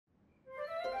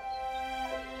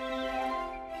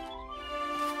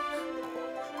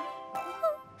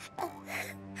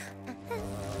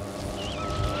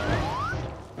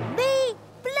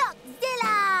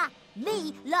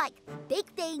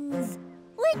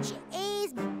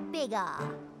bigger.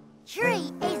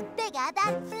 Tree is bigger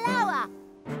than flower.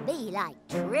 Me like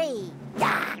tree.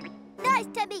 Yeah. Nice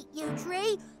to meet you,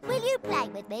 Tree. Will you play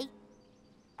with me?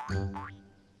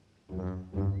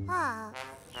 Ah.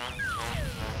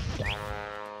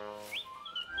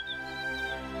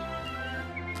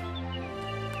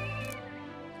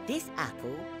 This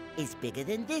apple is bigger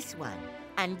than this one,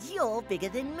 and you're bigger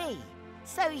than me.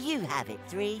 So you have it,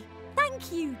 Tree.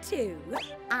 Thank you, too.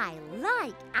 I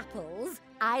like apples.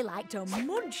 I like to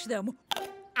munch them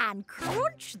and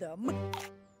crunch them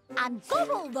and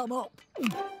gobble them up.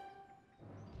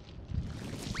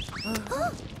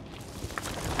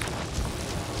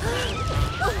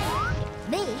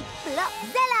 Me,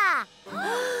 Blockzilla!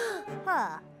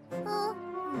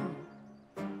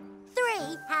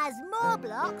 3 has more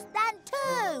blocks than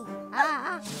 2.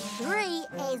 3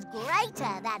 is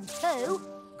greater than 2.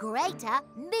 Greater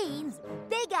means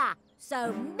bigger.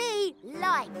 So me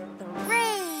like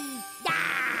 3.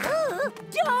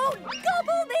 Don't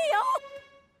gobble me up!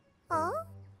 Huh?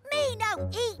 Me no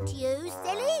eat you,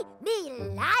 silly. Me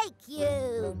like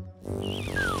you.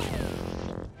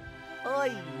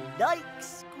 I like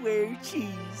square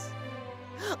cheese.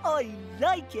 I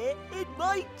like it in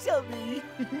my tummy.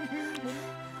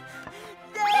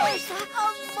 There's a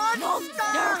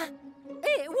monster!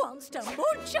 It wants to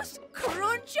munch us,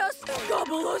 crunch us,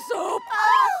 gobble us up.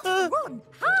 Run,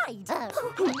 hide.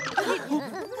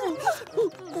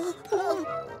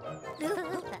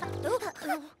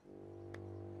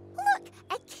 Look,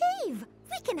 a cave.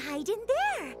 We can hide in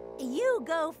there. You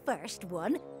go first,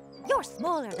 one. You're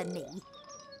smaller than me.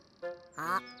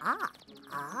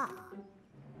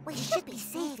 We should be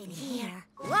safe in here.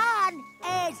 1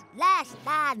 is less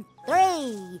than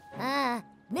 3.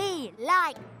 Me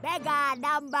like bigger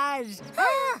numbers.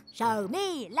 So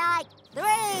me like 3.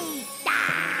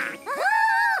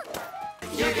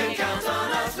 You can count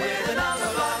on us with the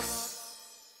Numberblocks.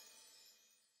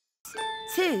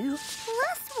 2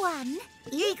 Plus 1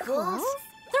 equals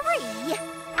 3.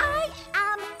 I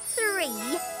am 3.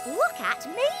 Look at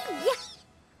me.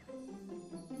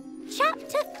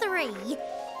 Chapter 3.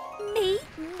 Me.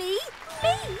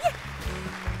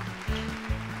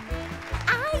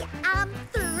 I am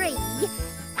 3.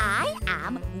 I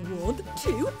am 1,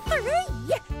 2,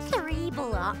 3. 3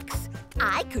 blocks.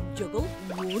 I could juggle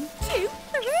 1, 2,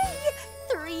 3.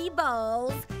 3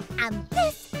 balls. And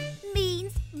this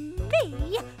means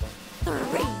me.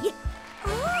 3.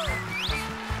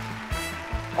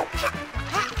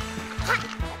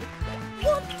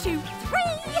 1, 2, 3.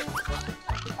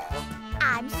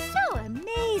 I'm so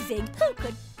amazing. Who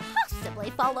could possibly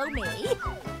follow me?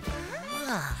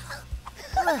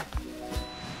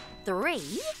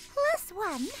 3 plus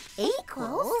 1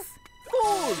 equals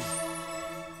 4.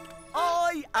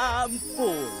 I am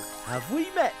 4. Have we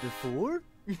met before?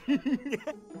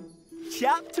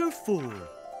 Chapter 4.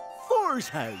 4's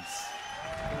house.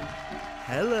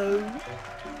 Hello.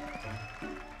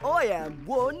 I am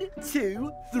 1,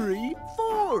 2, 3,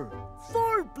 4.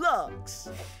 4 blocks.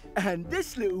 And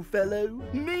this little fellow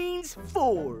means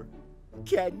 4.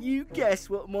 Can you guess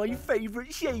what my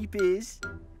favourite shape is?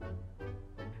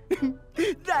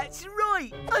 That's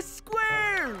right, a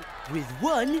square! With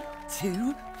 1,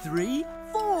 2, 3,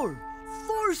 4.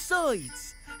 4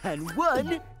 sides. And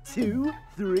 1, 2,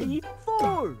 3,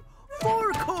 4.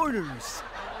 4 corners.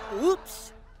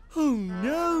 Oops. Oh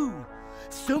no!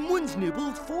 Someone's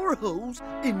nibbled 4 holes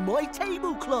in my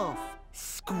tablecloth.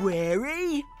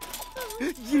 Squarey?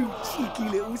 You cheeky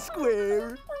little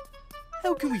square.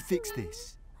 How can we fix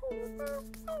this?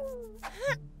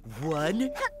 1,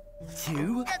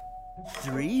 2,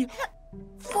 3,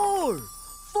 4.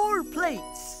 4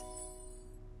 plates.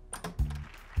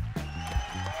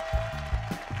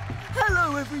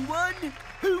 Hello, everyone.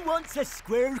 Who wants a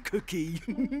square cookie?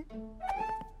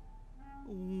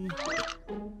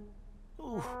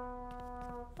 Oh,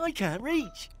 I can't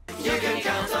reach. You can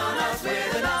count on us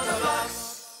with the Numberblocks.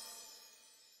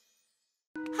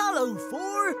 Hello,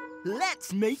 4.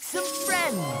 Let's make some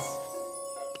friends.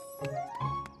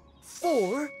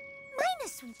 4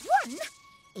 minus 1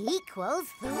 equals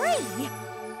 3.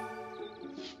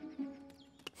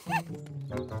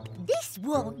 This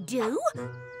won't do.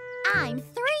 I'm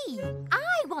 3.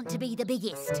 I want to be the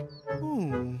biggest.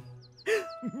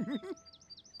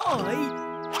 I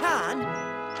can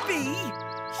be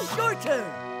shorter.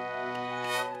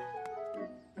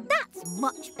 That's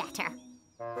much better.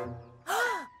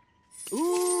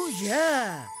 Ooh,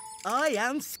 yeah. I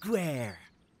am square.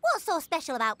 What's so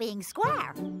special about being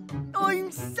square?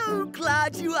 I'm so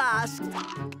glad you asked.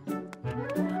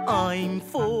 I'm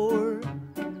 4.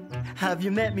 Have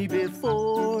you met me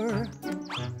before?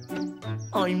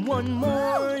 I'm one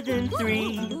more than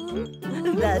 3.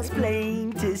 That's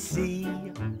plain to see.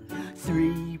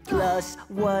 3 plus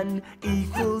 1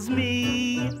 equals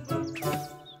me.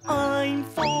 I'm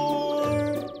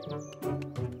 4.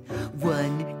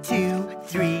 1, 2,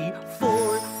 3,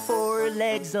 4. 4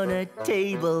 legs on a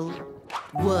table.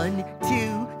 1,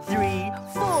 2, 3,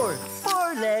 4.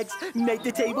 4 legs make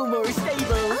the table more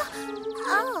stable.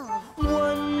 Oh.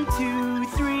 1, 2,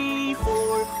 3,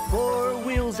 4. 4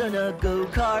 wheels on a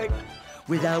go-kart.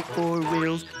 Without 4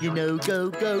 wheels, you know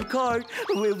go-kart.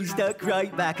 We'll be stuck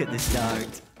right back at the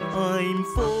start. I'm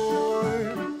 4.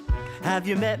 Have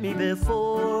you met me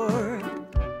before?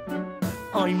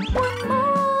 I'm One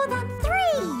more than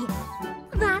 3.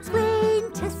 That's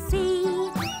plain to see.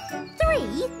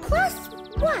 3 plus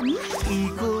 1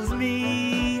 equals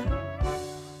me.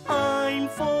 I'm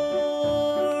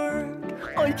 4.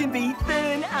 I can be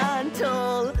thin and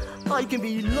tall. I can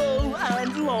be low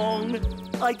and long.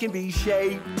 I can be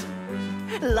shaped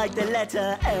like the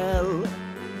letter L.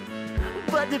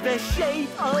 But the best shape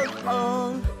of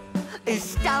all is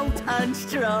stout and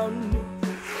strong.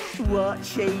 What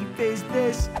shape is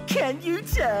this? Can you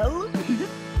tell?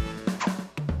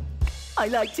 I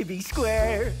like to be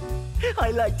square.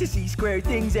 I like to see square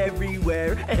things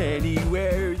everywhere.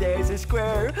 Anywhere there's a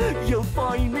square, you'll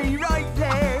find me right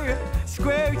there.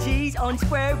 Square cheese on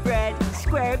square bread,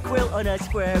 square quilt on a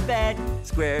square bed.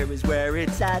 Square is where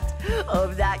it's at,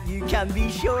 of that you can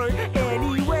be sure.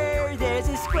 Anywhere there's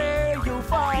a square, you'll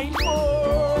find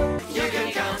more. You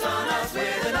can count on us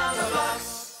with the Numberblocks.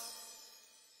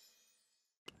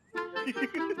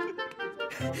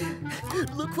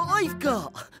 Look what I've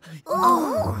got.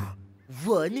 Oh.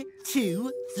 1,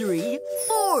 2, 3,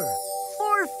 4.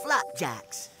 4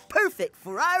 flapjacks. Perfect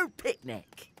for our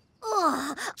picnic.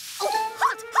 Oh,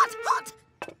 hot, hot, hot!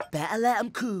 Better let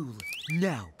them cool.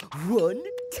 Now, 1,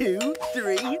 2,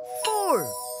 3, 4.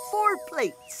 4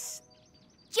 plates.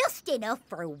 Just enough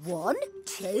for 1,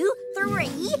 2, 3.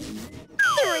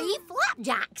 3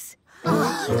 flapjacks.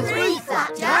 3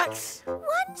 flapjacks?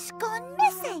 One's gone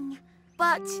missing.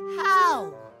 But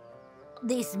how?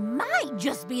 This might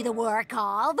just be the work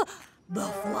of the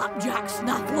Flapjack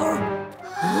Snaffler.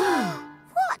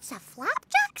 What's a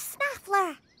flapjack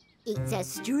snaffler? It's a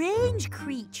strange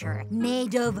creature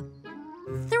made of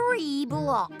 3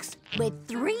 blocks with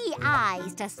 3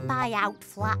 eyes to spy out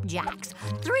flapjacks,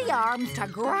 3 arms to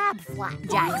grab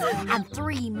flapjacks, and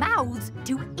 3 mouths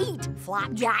to eat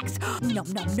flapjacks. Nom,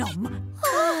 nom, nom.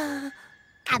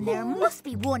 And there must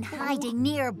be one hiding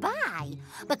nearby,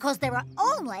 because there are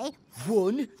only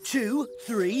 1, 2,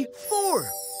 3,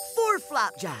 4. 4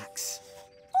 flapjacks.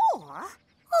 4?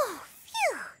 Oh,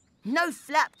 phew. No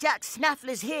flapjack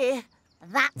snafflers here.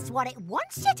 That's what it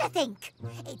wants you to think.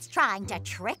 It's trying to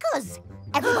trick us.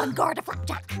 Everyone guard a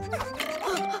flapjack.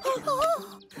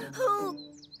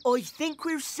 I think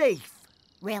we're safe.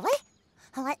 Really?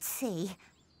 Let's see.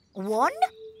 1,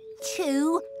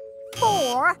 2,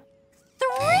 4,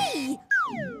 3!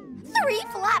 3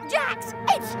 flapjacks!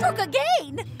 It struck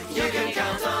again! You can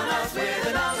count on us with the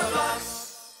Numberblocks.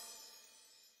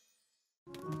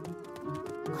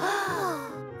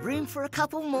 Room for a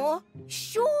couple more?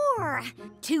 sure.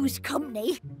 2's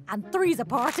company and 3's a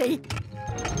party.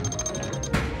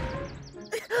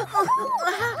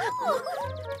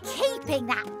 Keeping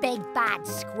that big bad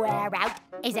square out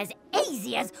is as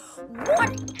easy as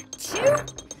 1, 2,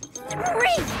 3.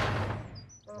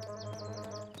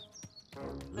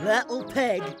 Little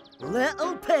pig,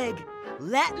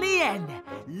 let me in,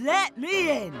 let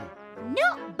me in.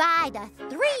 Not by the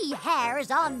 3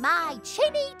 hairs on my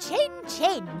chinny chin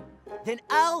chin. Then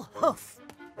I'll huff,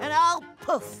 and I'll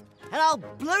puff, and I'll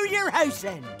blow your house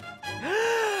in.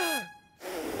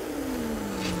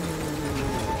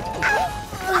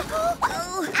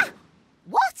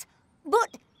 What?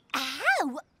 But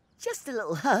how? Just a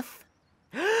little huff.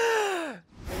 Hey!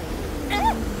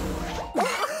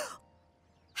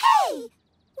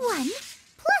 1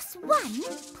 plus 1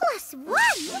 plus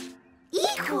 1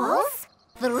 equals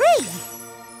 3.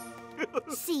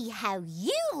 See how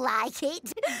you like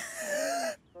it.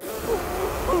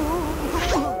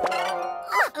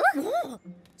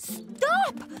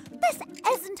 Stop! This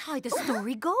isn't how the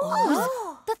story goes.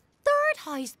 The third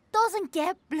house doesn't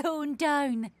get blown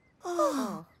down.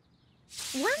 1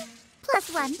 plus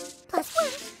 1 plus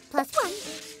 1 plus 1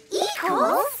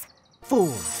 equals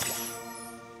 4.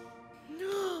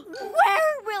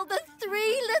 Where will the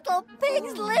 3 little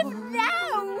pigs live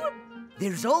now?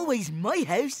 There's always my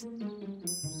house.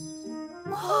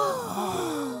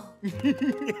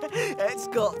 It's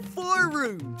got 4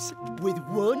 rooms with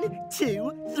 1,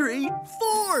 2, 3,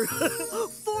 4.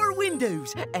 4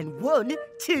 windows and 1,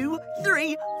 2,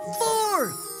 3,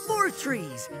 4. 4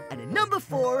 trees and a number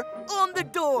 4 on the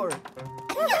door.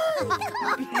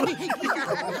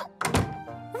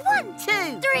 1,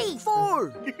 2, 3,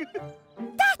 4.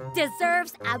 That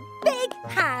deserves a big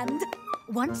hand.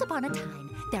 Once upon a time,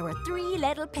 there were 3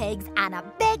 little pigs and a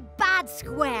big bad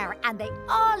square, and they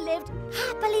all lived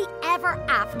happily ever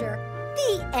after.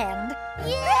 The end.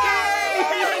 Yay!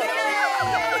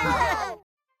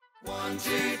 1,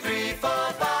 2, 3, 4,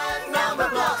 5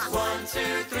 Numberblocks. 1,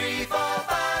 2, 3, 4,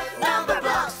 5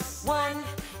 Numberblocks. 1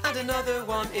 and another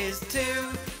 1 is 2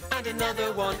 and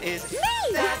another 1 is me.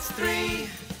 That's 3.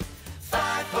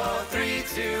 5, 4, 3,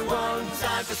 2, 1.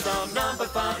 Time for some number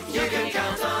fun. You can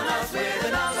count on